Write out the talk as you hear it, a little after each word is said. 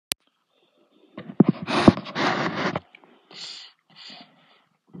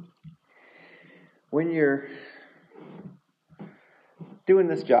when you're doing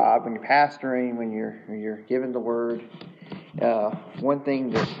this job, when you're pastoring, when you're giving the word, one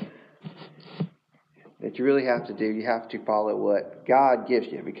thing that you really have to do, you have to follow what God gives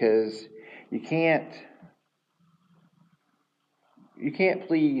you, because you can't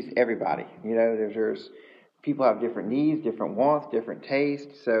please everybody. There's people have different needs, different wants, different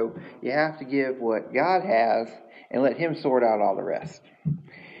tastes. So you have to give what God has and let Him sort out all the rest.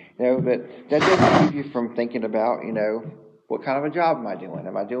 But that doesn't keep you from thinking about, what kind of a job am I doing?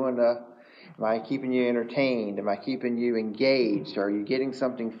 Am I keeping you entertained? Am I keeping you engaged? Are you getting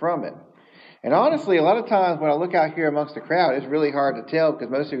something from it? And honestly, a lot of times when I look out here amongst the crowd, it's really hard to tell because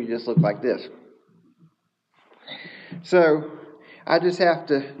most of you just look like this. So I just have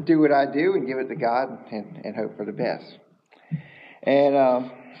to do what I do and give it to God and hope for the best. And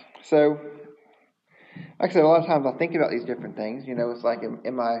so, like I said, a lot of times I think about these different things. It's like,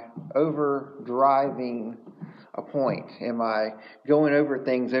 am I overdriving a point? Am I going over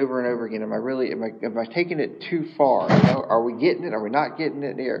things over and over again? Am I taking it too far? Are we getting it? Are we not getting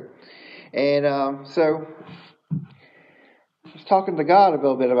it here? And so I was talking to God a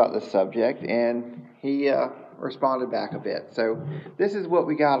little bit about this subject, and He responded back a bit. So this is what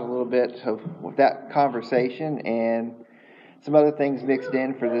we got, a little bit of that conversation and some other things mixed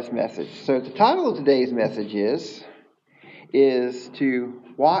in for this message. So the title of today's message is to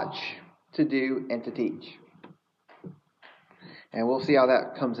watch, to do, and to teach. And we'll see how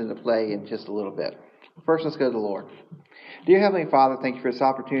that comes into play in just a little bit. First, let's go to the Lord. Dear Heavenly Father, thank you for this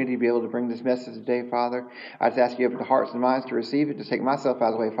opportunity to be able to bring this message today, Father. I just ask you to open the hearts and minds to receive it, to take myself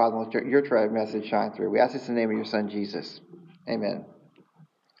out of the way, Father, and let your message shine through. We ask this in the name of your Son, Jesus. Amen.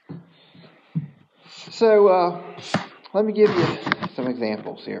 So, let me give you some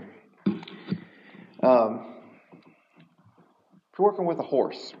examples here. For working with a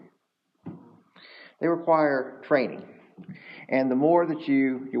horse, they require training. And the more that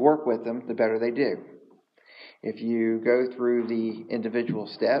you work with them, the better they do. If you go through the individual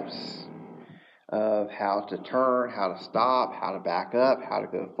steps of how to turn, how to stop, how to back up, how to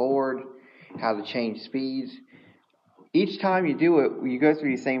go forward, how to change speeds, each time you do it, you go through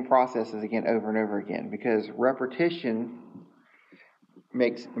these same processes again over and over again, because repetition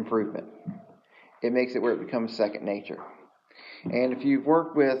makes improvement. It makes it where it becomes second nature. And if you've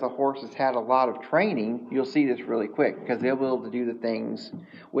worked with a horse that's had a lot of training, you'll see this really quick, because they'll be able to do the things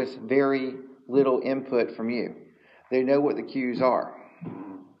with very little input from you. They know what the cues are.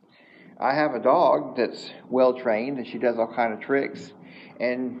 I have a dog that's well trained, and she does all kind of tricks,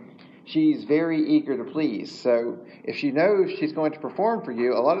 and she's very eager to please. So if she knows she's going to perform for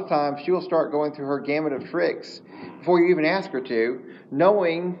you, a lot of times she will start going through her gamut of tricks before you even ask her to,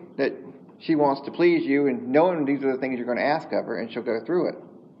 knowing that she wants to please you and knowing these are the things you're going to ask of her, and she'll go through it.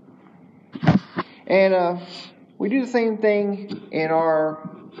 And we do the same thing in our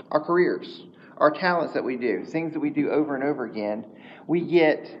careers, our talents that we do, things that we do over and over again. We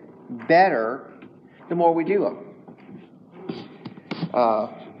get better the more we do them.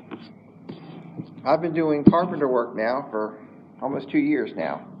 I've been doing carpenter work now for almost 2 years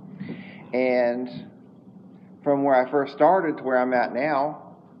now. And from where I first started to where I'm at now,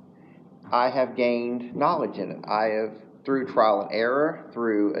 I have gained knowledge in it. I have, through trial and error,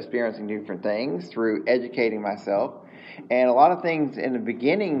 through experiencing different things, through educating myself. And a lot of things in the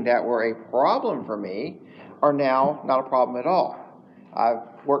beginning that were a problem for me are now not a problem at all. I've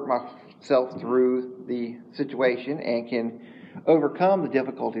worked myself through the situation and can overcome the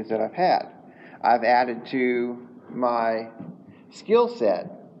difficulties that I've had. I've added to my skill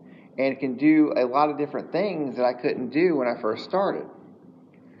set and can do a lot of different things that I couldn't do when I first started.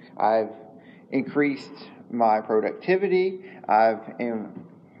 I've increased my productivity. I've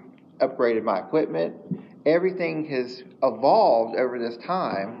upgraded my equipment. Everything has evolved over this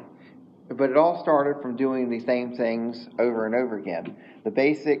time, but it all started from doing the same things over and over again. The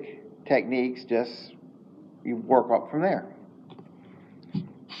basic techniques, just you work up from there.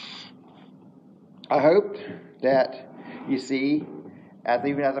 I hope that you see,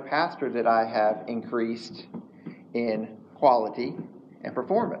 even as a pastor, that I have increased in quality and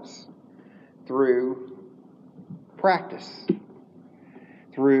performance through practice,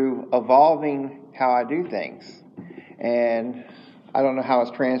 through evolving how I do things. And I don't know how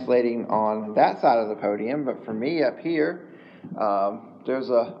it's translating on that side of the podium, but for me up here, there's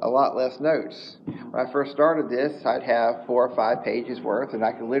a lot less notes. When I first started this, I'd have 4 or 5 pages worth, and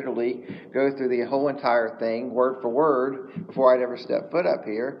I could literally go through the whole entire thing, word for word, before I'd ever step foot up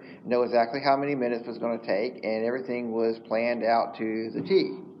here, know exactly how many minutes it was going to take, and everything was planned out to the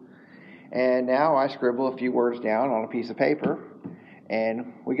T. And now I scribble a few words down on a piece of paper,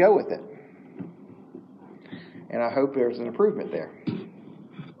 and we go with it. And I hope there's an improvement there.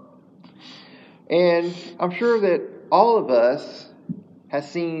 And I'm sure that all of us have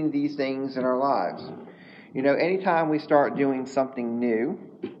seen these things in our lives. You know, anytime we start doing something new,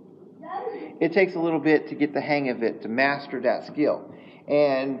 it takes a little bit to get the hang of it, to master that skill.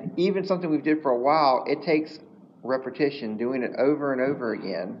 And even something we've did for a while, it takes repetition, doing it over and over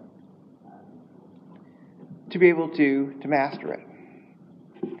again to be able to master it.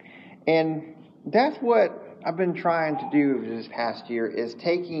 And that's what I've been trying to do this past year, is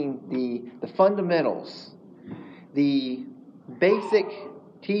taking the fundamentals, the basic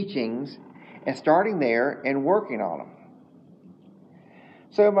teachings, and starting there and working on them.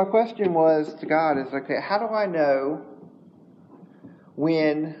 So my question was to God is, okay, how do I know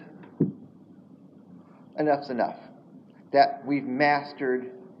when enough's enough? That we've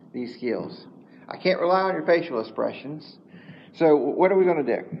mastered these skills. I can't rely on your facial expressions. So what are we going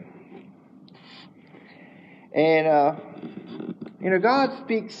to do? And, God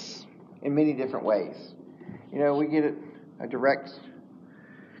speaks in many different ways. We get a direct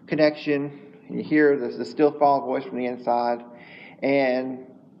connection. And you hear the still small voice from the inside. And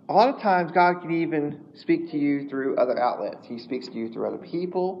a lot of times God can even speak to you through other outlets. He speaks to you through other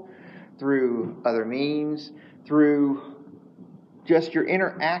people, through other means, through just your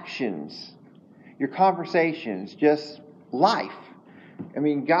interactions, your conversations, just life.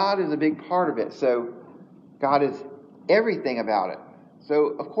 God is a big part of it. So God is everything about it.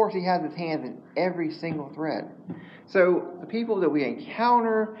 So, of course, He has His hands in every single thread. So the people that we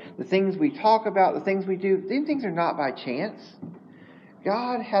encounter, the things we talk about, the things we do, these things are not by chance.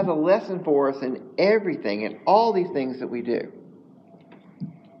 God has a lesson for us in everything, in all these things that we do.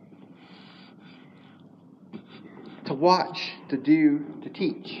 To watch, to do, to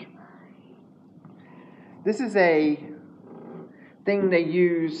teach. This is a thing they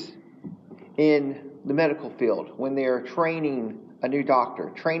use in the medical field when they're training a new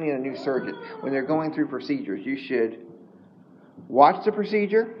doctor, training a new surgeon, when they're going through procedures. You should watch the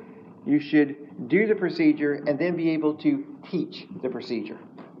procedure, you should do the procedure, and then be able to teach the procedure.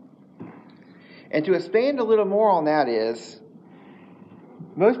 And to expand a little more on that is,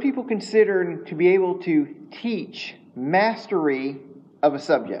 most people consider to be able to teach mastery of a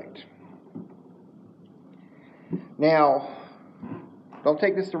subject. Now, don't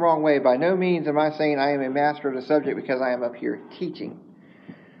take this the wrong way. By no means am I saying I am a master of the subject because I am up here teaching.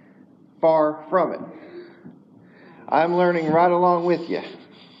 Far from it. I'm learning right along with you.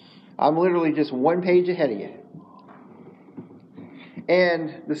 I'm literally just one page ahead of you.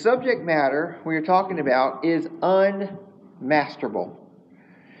 And the subject matter we are talking about is unmasterable.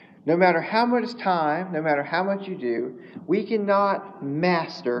 No matter how much time, no matter how much you do, we cannot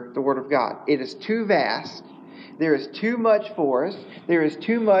master the Word of God. It is too vast. There is too much for us. There is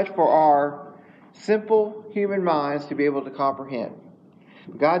too much for our simple human minds to be able to comprehend.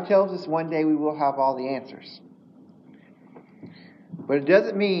 God tells us one day we will have all the answers. But it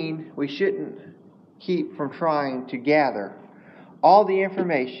doesn't mean we shouldn't keep from trying to gather all the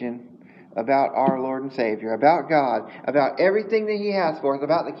information about our Lord and Savior, about God, about everything that He has for us,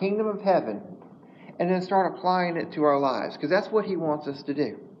 about the kingdom of heaven, and then start applying it to our lives, because that's what He wants us to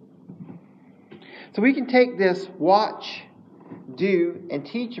do. So we can take this watch, do, and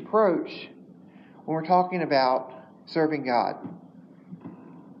teach approach when we're talking about serving God.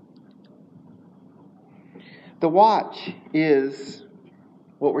 The watch is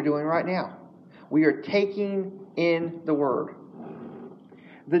what we're doing right now. We are taking in the Word.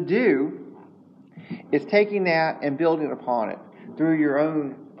 The do is taking that and building upon it through your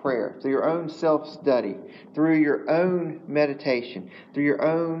own prayer, through your own self-study, through your own meditation, through your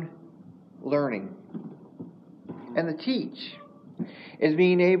own learning. And the teach is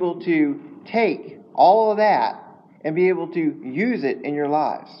being able to take all of that and be able to use it in your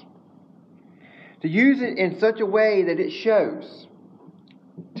lives. To use it in such a way that it shows.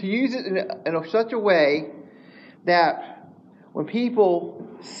 To use it in such a way that when people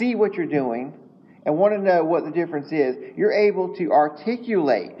see what you're doing and want to know what the difference is, you're able to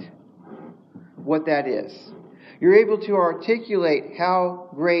articulate what that is. You're able to articulate how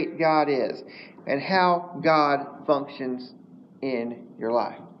great God is and how God functions in your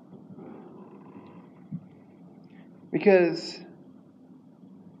life. Because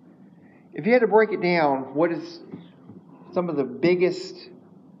if you had to break it down, what is some of the biggest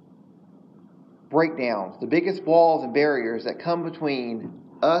breakdowns, the biggest walls and barriers that come between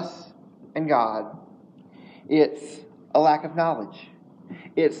us and God? It's a lack of knowledge.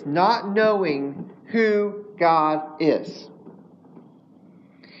 It's not knowing who God is.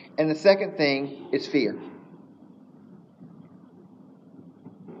 And the second thing is fear.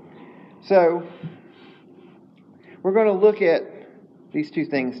 So, We're going to look at these two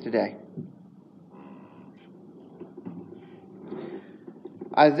things today.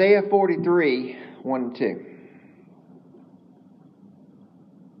 Isaiah 43, 1 and 2.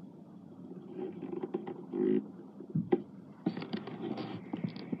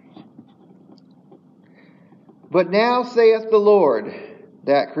 But now saith the Lord,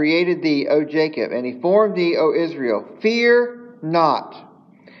 that created thee, O Jacob, and he formed thee, O Israel, fear not,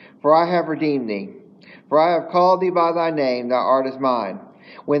 for I have redeemed thee. For I have called thee by thy name, thou art as mine.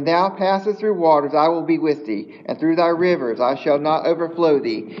 When thou passest through waters, I will be with thee, and through thy rivers I shall not overflow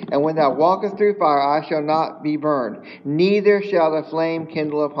thee. And when thou walkest through fire, I shall not be burned, neither shall the flame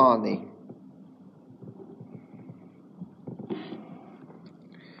kindle upon thee.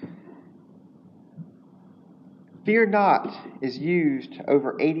 Fear not is used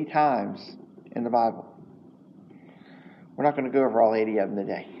over 80 times in the Bible. We're not going to go over all 80 of them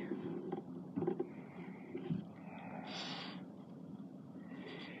today.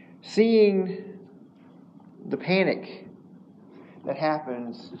 Seeing the panic that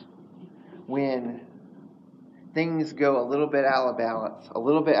happens when things go a little bit out of balance, a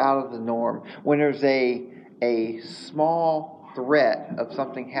little bit out of the norm, when there's a small threat of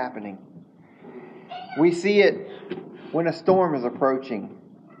something happening. We see it when a storm is approaching,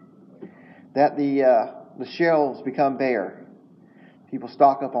 that the shelves become bare. People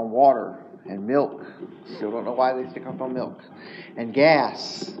stock up on water and milk. Still don't know why they stick up on milk. And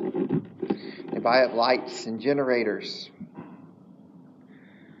gas. They buy up lights and generators.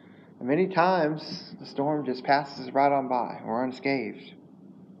 And many times the storm just passes right on by. We're unscathed.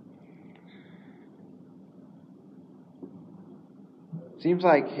 Seems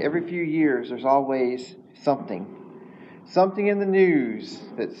like every few years there's always something in the news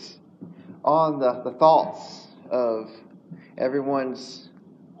that's on the thoughts of everyone's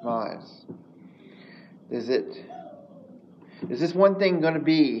minds. Is this one thing going to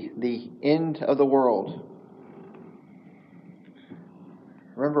be the end of the world?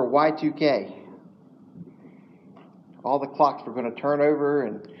 Remember Y2K. All the clocks were going to turn over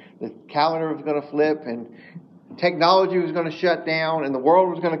and the calendar was going to flip and technology was going to shut down and the world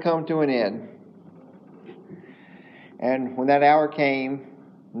was going to come to an end. And when that hour came,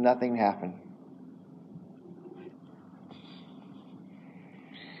 nothing happened.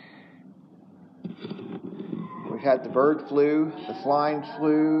 We've had the bird flu, the swine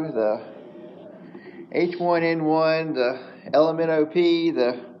flu, the H1N1, the LMNOP,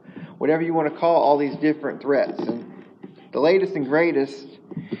 the whatever you want to call all these different threats. And the latest and greatest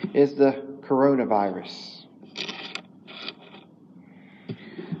is the coronavirus.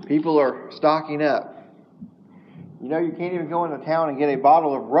 People are stocking up. You know, you can't even go into town and get a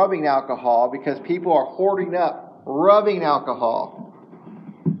bottle of rubbing alcohol because people are hoarding up rubbing alcohol.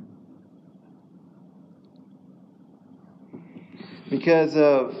 Because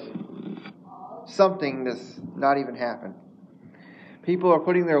of something that's not even happened. People are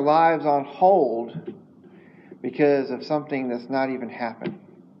putting their lives on hold because of something that's not even happened.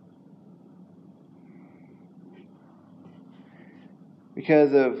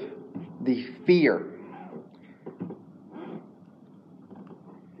 Because of the fear.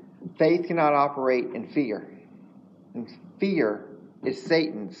 Faith cannot operate in fear. And fear is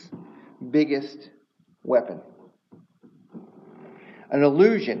Satan's biggest weapon. An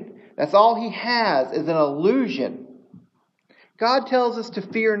illusion. That's all he has is an illusion. God tells us to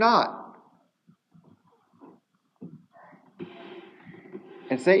fear not.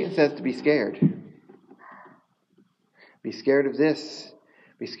 And Satan says to be scared. Be scared of this.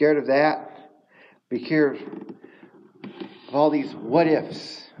 Be scared of that. Be scared of all these what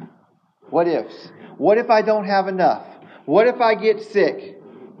ifs. What ifs? What if I don't have enough? What if I get sick?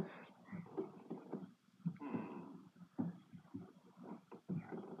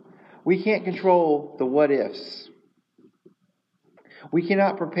 We can't control the what ifs. We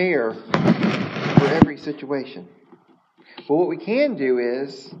cannot prepare for every situation. But what we can do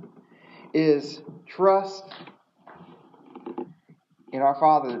is trust in our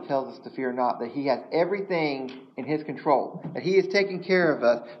Father that tells us to fear not, that He has everything in His control, that He is taking care of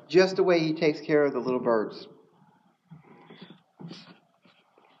us just the way He takes care of the little birds.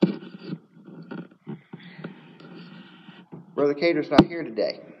 Brother Cater's not here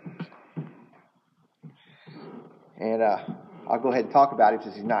today. And I'll go ahead and talk about it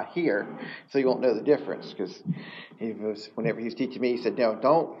since he's not here, so you won't know the difference. Because whenever he was teaching me, he said, "No,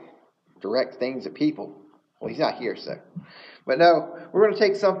 don't direct things at people." Well, he's not here, so. But no, we're going to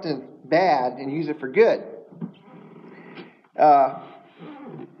take something bad and use it for good.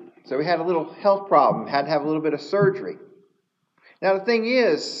 So we had a little health problem, had to have a little bit of surgery. Now the thing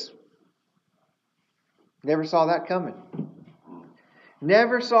is, Never saw that coming.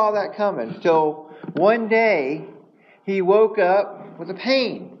 Never saw that coming until one day he woke up with a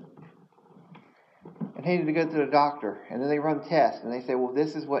pain and needed to go to the doctor. And then they run tests and they say, well,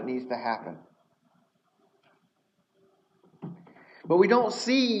 this is what needs to happen. But we don't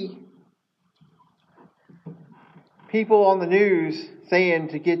see people on the news saying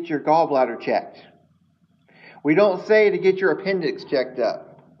to get your gallbladder checked. We don't say to get your appendix checked up.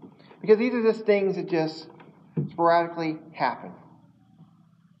 Because these are just things that just sporadically happen.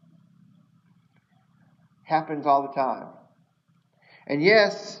 Happens all the time. And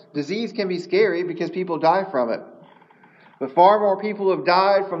yes, disease can be scary because people die from it. But far more people have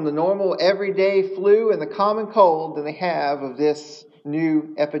died from the normal everyday flu and the common cold than they have of this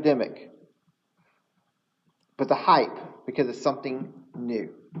new epidemic. But the hype, because it's something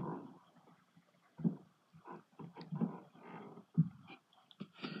new.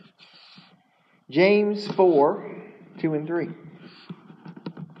 James 4, 2 and 3.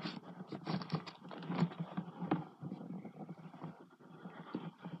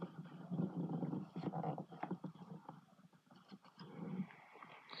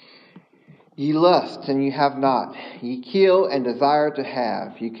 Ye lust, and ye have not. Ye kill, and desire to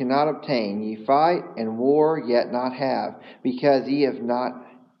have. Ye cannot obtain. Ye fight, and war, yet not have, because ye have not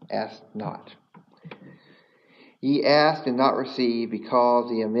asked not. Ye ask, and not receive,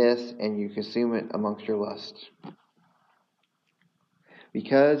 because ye amiss, and you consume it amongst your lusts.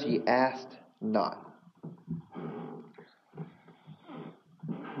 Because ye asked not.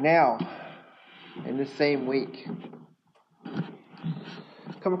 Now, in this same week,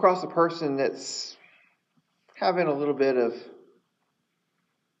 come across a person that's having a little bit of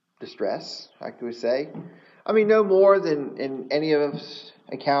distress, I could say. I mean, no more than any of us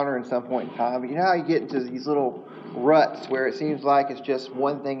encounter in some point in time. But you know how you get into these little ruts where it seems like it's just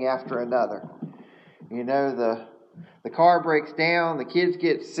one thing after another. You know, the car breaks down, the kids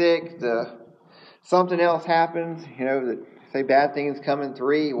get sick, something else happens. You know, say bad things come in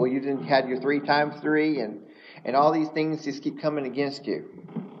 3. Well, you didn't had your 3 times 3, and all these things just keep coming against you.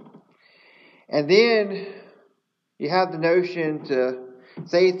 And then you have the notion to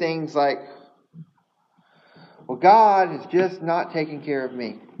say things like, well, God is just not taking care of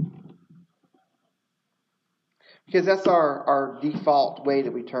me. Because that's our default way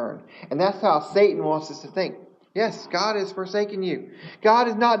that we turn. And that's how Satan wants us to think. Yes, God has forsaken you. God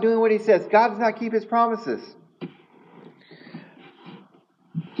is not doing what He says. God does not keep His promises.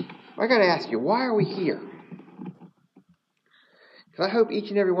 I got to ask you, why are we here? Because I hope each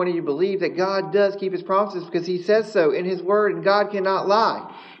and every one of you believe that God does keep His promises because He says so in His Word, and God cannot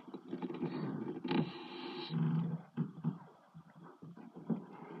lie.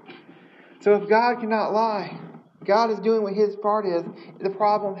 So if God cannot lie, God is doing what His part is, the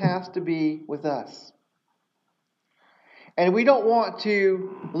problem has to be with us. And we don't want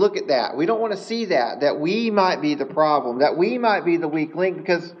to look at that. We don't want to see that we might be the problem, that we might be the weak link,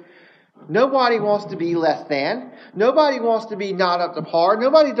 because nobody wants to be less than. Nobody wants to be not up to par.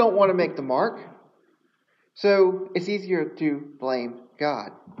 Nobody don't want to make the mark. So it's easier to blame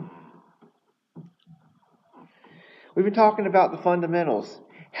God. We've been talking about the fundamentals.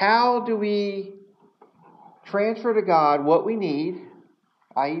 How do we transfer to God what we need,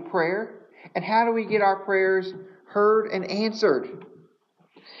 i.e. prayer? And how do we get our prayers heard and answered?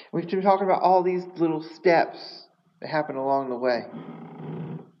 We've been talking about all these little steps that happen along the way.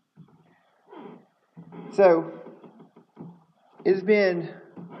 So, it has been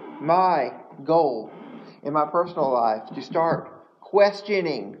my goal in my personal life to start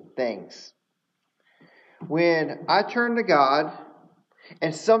questioning things. When I turn to God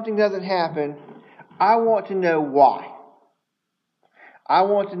and something doesn't happen, I want to know why. I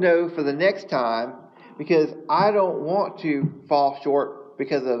want to know for the next time, because I don't want to fall short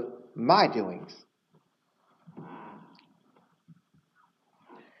because of my doings.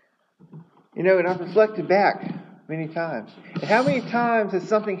 You know, and I've reflected back many times. And how many times has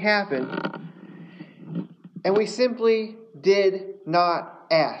something happened and we simply did not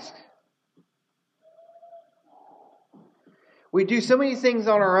ask? We do so many things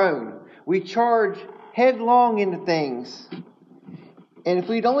on our own. We charge headlong into things. And if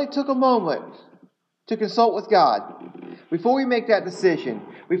we'd only took a moment to consult with God before we make that decision,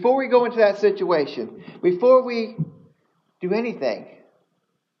 before we go into that situation, before we do anything,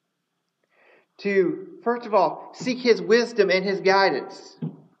 to, first of all, seek His wisdom and His guidance,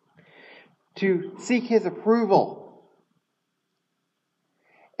 to seek His approval,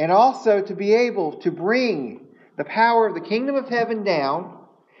 and also to be able to bring the power of the kingdom of heaven down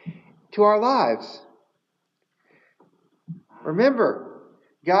to our lives. Remember,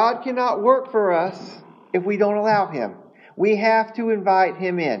 God cannot work for us if we don't allow Him. We have to invite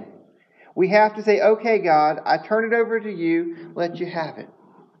Him in. We have to say, okay, God, I turn it over to you. Let you have it.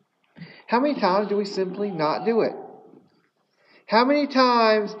 How many times do we simply not do it? How many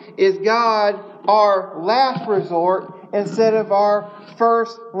times is God our last resort instead of our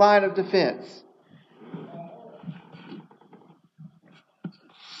first line of defense?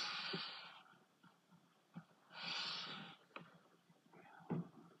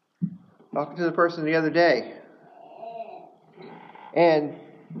 Talking to the person the other day, and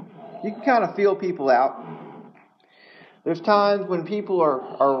you can kind of feel people out. There's times when people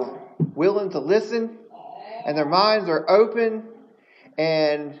are willing to listen, and their minds are open,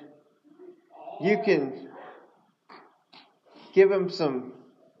 and you can give them some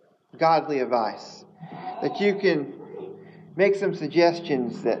godly advice. That you can make some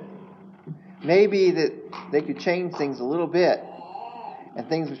suggestions that maybe that they could change things a little bit, and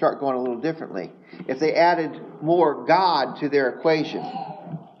things would start going a little differently if they added more God to their equation.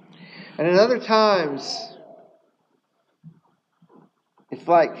 And at other times, it's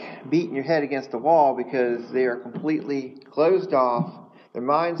like beating your head against the wall because they are completely closed off, their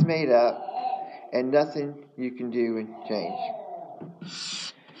mind's made up, and nothing you can do and change.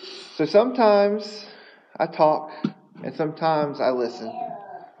 So sometimes I talk, and sometimes I listen.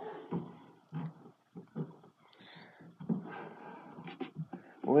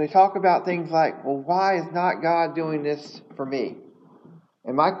 When they talk about things like, well, why is not God doing this for me?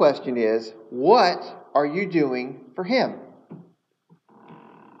 And my question is, what are you doing for Him?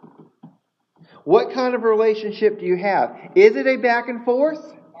 What kind of relationship do you have? Is it a back and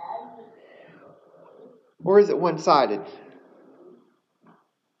forth? Or is it one-sided?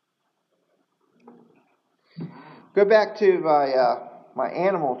 Go back to my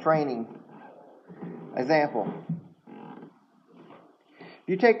animal training example.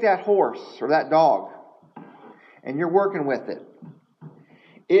 You take that horse or that dog and you're working with it.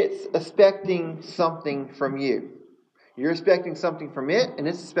 It's expecting something from you. You're expecting something from it, and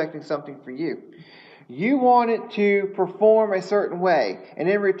it's expecting something from you. You want it to perform a certain way, and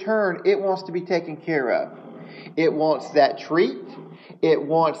in return, it wants to be taken care of. It wants that treat. It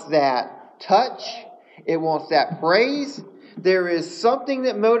wants that touch. It wants that praise. There is something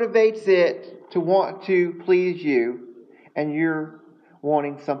that motivates it to want to please you, and you're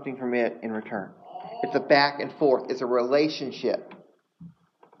wanting something from it in return. It's a back and forth. It's a relationship.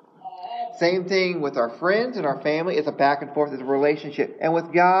 Same thing with our friends and our family. It's a back and forth. It's a relationship. And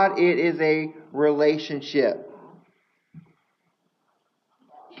with God, it is a relationship.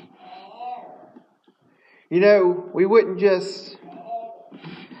 You know, we wouldn't just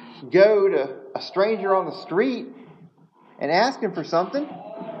go to a stranger on the street and ask him for something.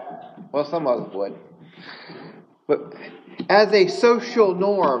 Well, some of us would. But as a social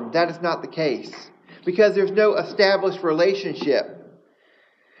norm, that is not the case. Because there's no established relationship.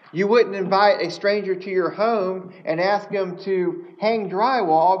 You wouldn't invite a stranger to your home and ask them to hang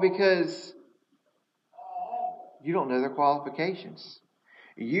drywall because you don't know their qualifications.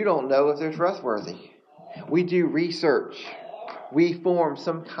 You don't know if they're trustworthy. We do research. We form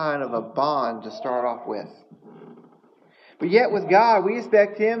some kind of a bond to start off with. But yet with God, we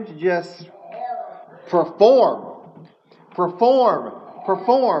expect Him to just perform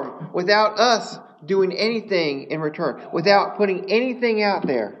without us doing anything in return, without putting anything out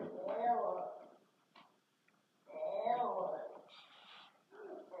there.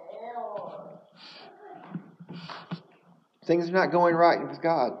 Things are not going right with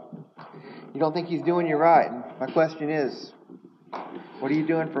God. You don't think He's doing you right. And my question is, what are you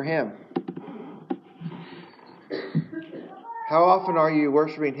doing for Him? How often are you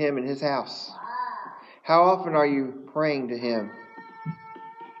worshiping Him in His house? How often are you praying to Him?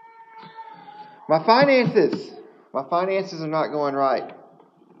 My finances are not going right.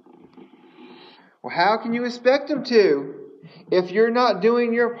 Well, how can you expect them to if you're not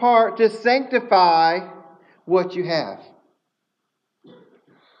doing your part to sanctify what you have?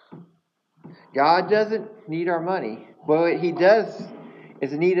 God doesn't need our money. What He does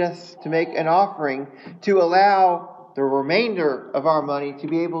is need us to make an offering to allow the remainder of our money to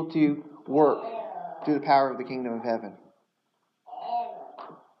be able to work through the power of the kingdom of heaven.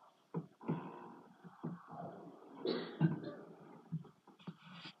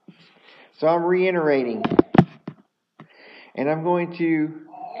 So I'm reiterating, and I'm going to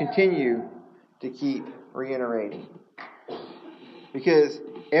continue to keep reiterating. Because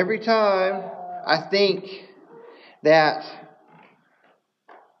every time I think that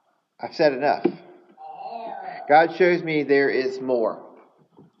I've said enough, God shows me there is more.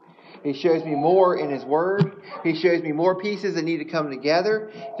 He shows me more in His Word. He shows me more pieces that need to come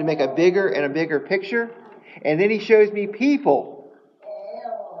together to make a bigger and a bigger picture. And then he shows me people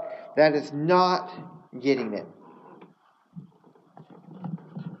that is not getting it.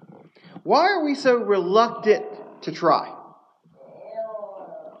 Why are we so reluctant to try?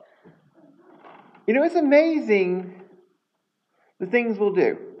 You know, it's amazing the things we'll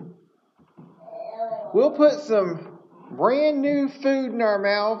do. We'll put some brand new food in our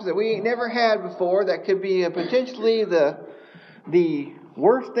mouths that we ain't never had before that could be potentially the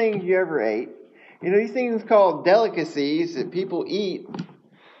worst things you ever ate. You know, these things called delicacies that people eat,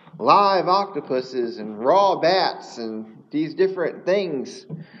 live octopuses and raw bats and these different things,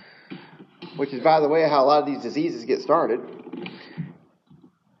 which is, by the way, how a lot of these diseases get started.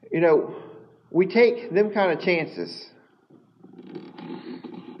 You know, we take them kind of chances.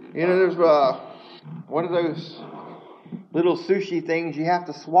 You know, there's one of those little sushi things, you have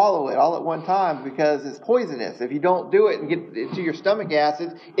to swallow it all at one time because it's poisonous. If you don't do it and get it to your stomach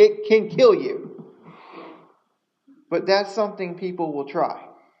acids, it can kill you. But that's something people will try.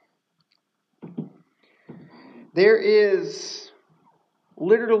 There is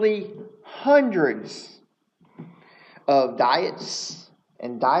literally hundreds of diets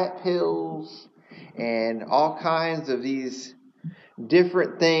and diet pills and all kinds of these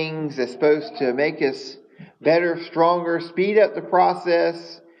different things that's supposed to make us better, stronger, speed up the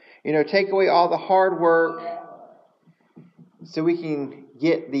process, you know, take away all the hard work so we can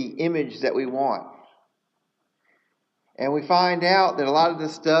get the image that we want. And we find out that a lot of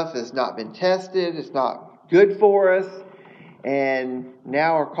this stuff has not been tested, it's not good for us, and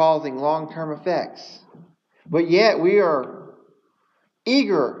now are causing long-term effects. But yet we are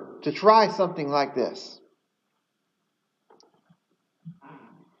eager to try something like this.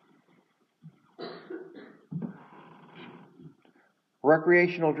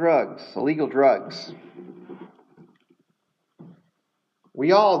 Recreational drugs, illegal drugs.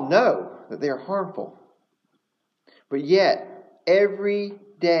 We all know that they are harmful. But yet, every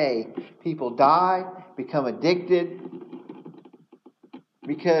day, people die, become addicted,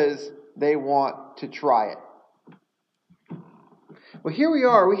 because they want to try it. Well, here we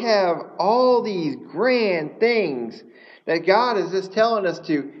are. We have all these grand things that God is just telling us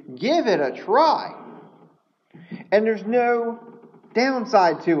to give it a try. And there's no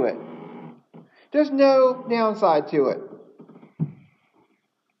downside to it. There's no downside to it.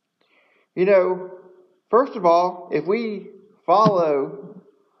 You know, first of all, if we follow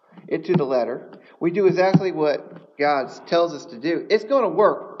it to the letter, we do exactly what God tells us to do, it's going to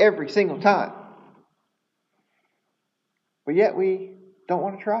work every single time. But yet we don't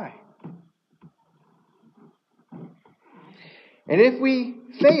want to try. And if we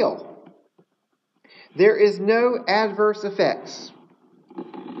fail, there is no adverse effects.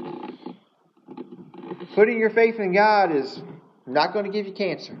 Putting your faith in God is not going to give you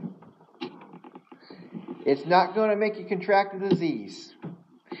cancer. It's not going to make you contract a disease.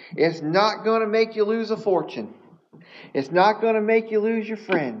 It's not going to make you lose a fortune. It's not going to make you lose your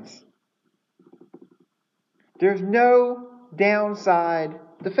friends. There's no downside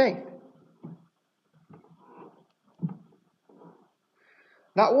to faith.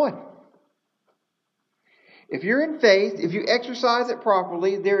 Not one. If you're in faith, if you exercise it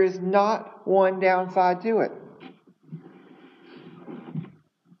properly, there is not one downside to it.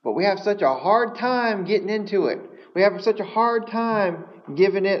 But we have such a hard time getting into it. We have such a hard time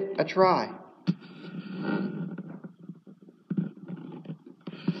giving it a try.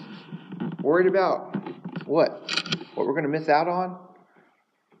 Worried about what? What we're going to miss out on?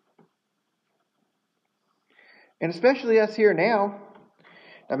 And especially us here now.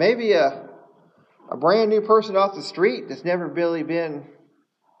 Now maybe a brand new person off the street that's never really been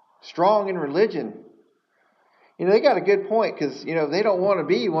strong in religion. You know, they got a good point because, you know, they don't want to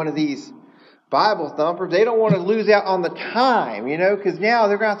be one of these Bible thumpers. They don't want to lose out on the time, you know, because now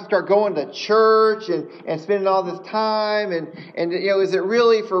they're going to have to start going to church and spending all this time and you know, is it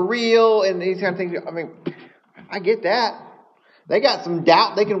really for real? And these kind of things. I mean, I get that. They got some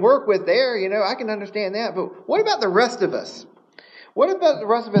doubt they can work with there, you know, I can understand that. But what about the rest of us? What about the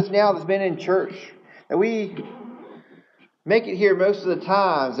rest of us now that's been in church? That we make it here most of the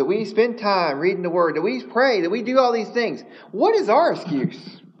times, that we spend time reading the Word, that we pray, that we do all these things. What is our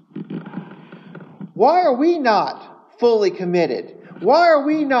excuse? Why are we not fully committed? Why are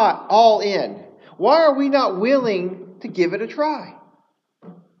we not all in? Why are we not willing to give it a try?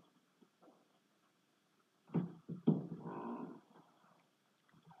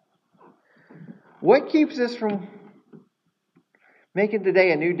 What keeps us from making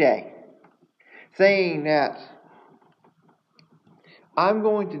today a new day? Saying that I'm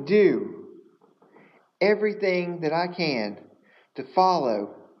going to do everything that I can to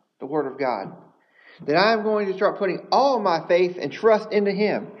follow the Word of God. That I'm going to start putting all of my faith and trust into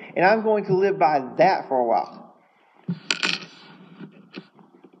Him. And I'm going to live by that for a while.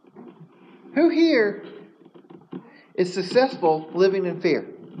 Who here is successful living in fear?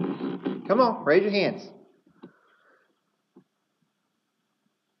 Come on, raise your hands.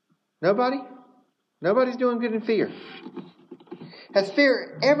 Nobody? Nobody's doing good in fear. Has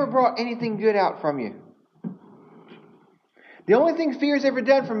fear ever brought anything good out from you? The only thing fear's ever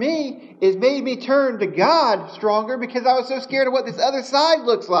done for me is made me turn to God stronger because I was so scared of what this other side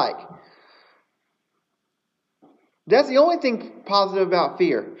looks like. That's the only thing positive about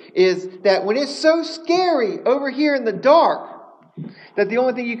fear, is that when it's so scary over here in the dark, that the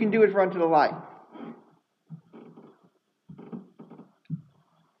only thing you can do is run to the light.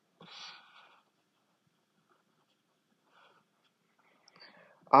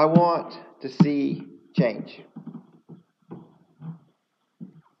 I want to see change.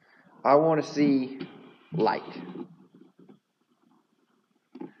 I want to see light.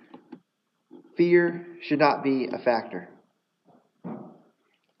 Fear should not be a factor.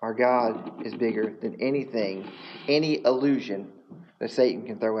 Our God is bigger than anything, any illusion that Satan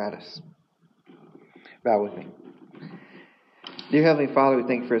can throw at us. Bow with me. Dear Heavenly Father, we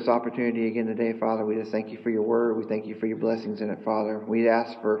thank you for this opportunity again today, Father. We just thank you for your word. We thank you for your blessings in it, Father. We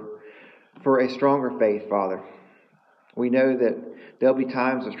ask for a stronger faith, Father. We know that there'll be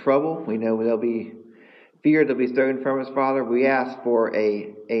times of trouble. We know there'll be fear that'll be thrown from us, Father. We ask for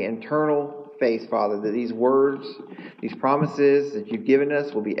a internal faith, Father, that these words, these promises that you've given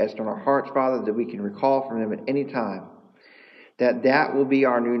us will be etched on our hearts, Father, that we can recall from them at any time. That will be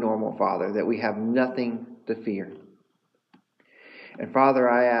our new normal, Father, that we have nothing to fear. And Father,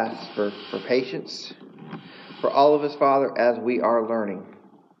 I ask for patience for all of us, Father, as we are learning.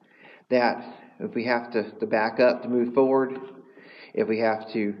 That if we have to back up to move forward, if we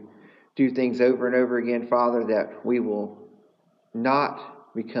have to do things over and over again, Father, that we will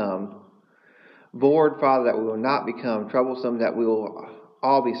not become bored, Father, that we will not become troublesome, that we will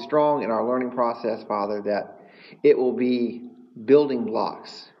all be strong in our learning process, Father, that it will be building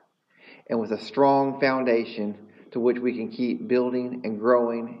blocks and with a strong foundation to which we can keep building and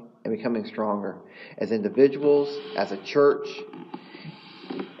growing and becoming stronger as individuals, as a church,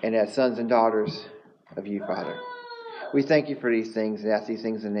 and as sons and daughters of you, Father. We thank you for these things and ask these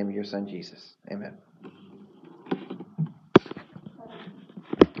things in the name of your Son, Jesus. Amen.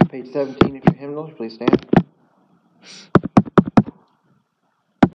 Page 17 of your hymnal, please stand.